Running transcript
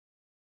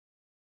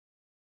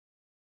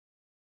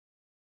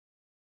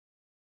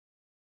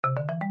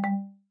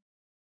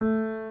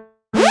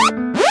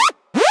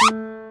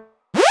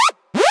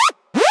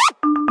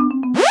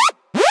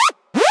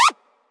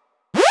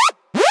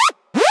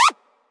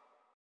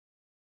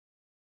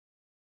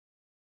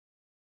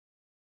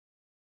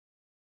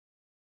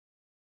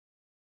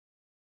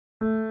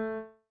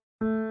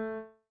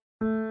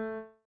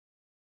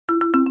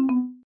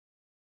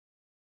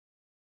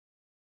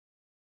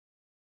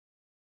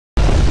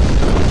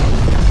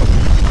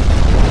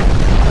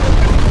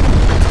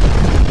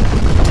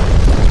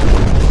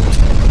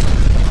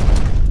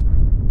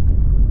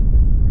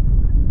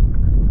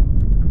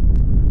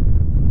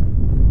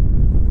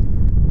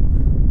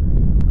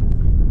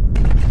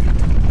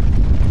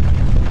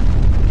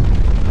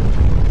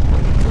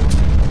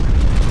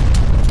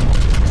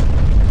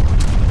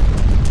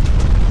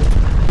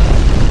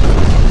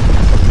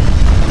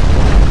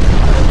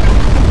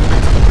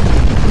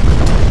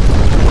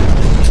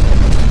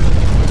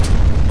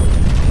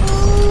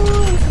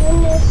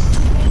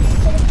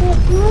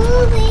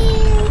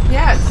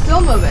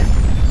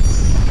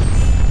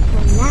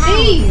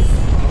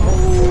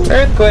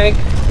Earthquake.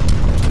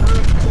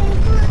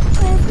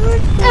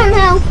 Oh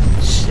no.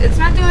 It's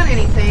not doing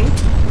anything.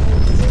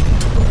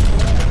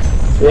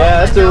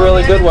 Yeah, that's a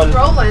really good one. It's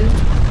rolling.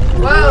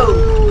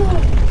 Whoa.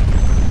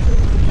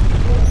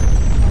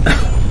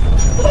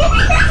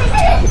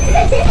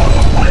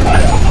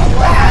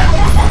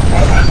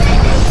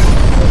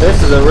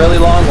 This is a really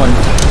long one.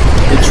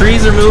 The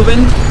trees are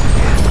moving.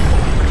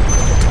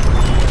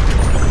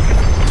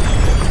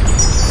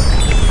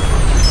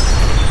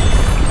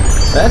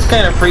 That's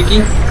kind of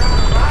freaky.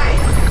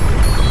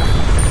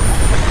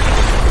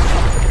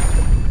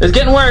 It's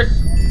getting worse.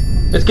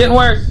 It's getting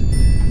worse.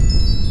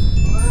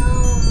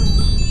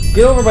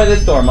 Get over by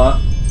this door, Ma.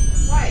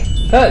 Why?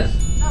 Cause.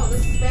 No,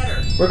 this is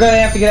better. We're gonna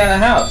have to get out of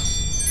the house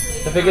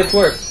if it gets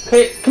worse.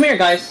 Okay, come here,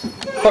 guys.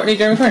 Courtney,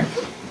 Jeremy, come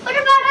here. What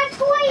about our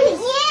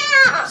toys?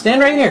 Yeah. Stand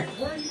right here.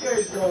 Where are you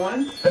guys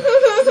going?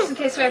 Just in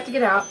case we have to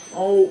get out.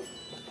 Oh,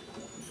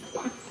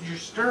 you're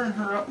stirring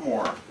her up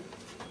more.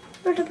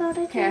 What about our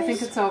toys? Okay, I think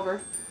it's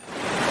over.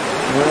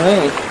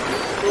 Alright.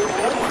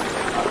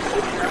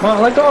 Come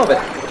on, let go of it.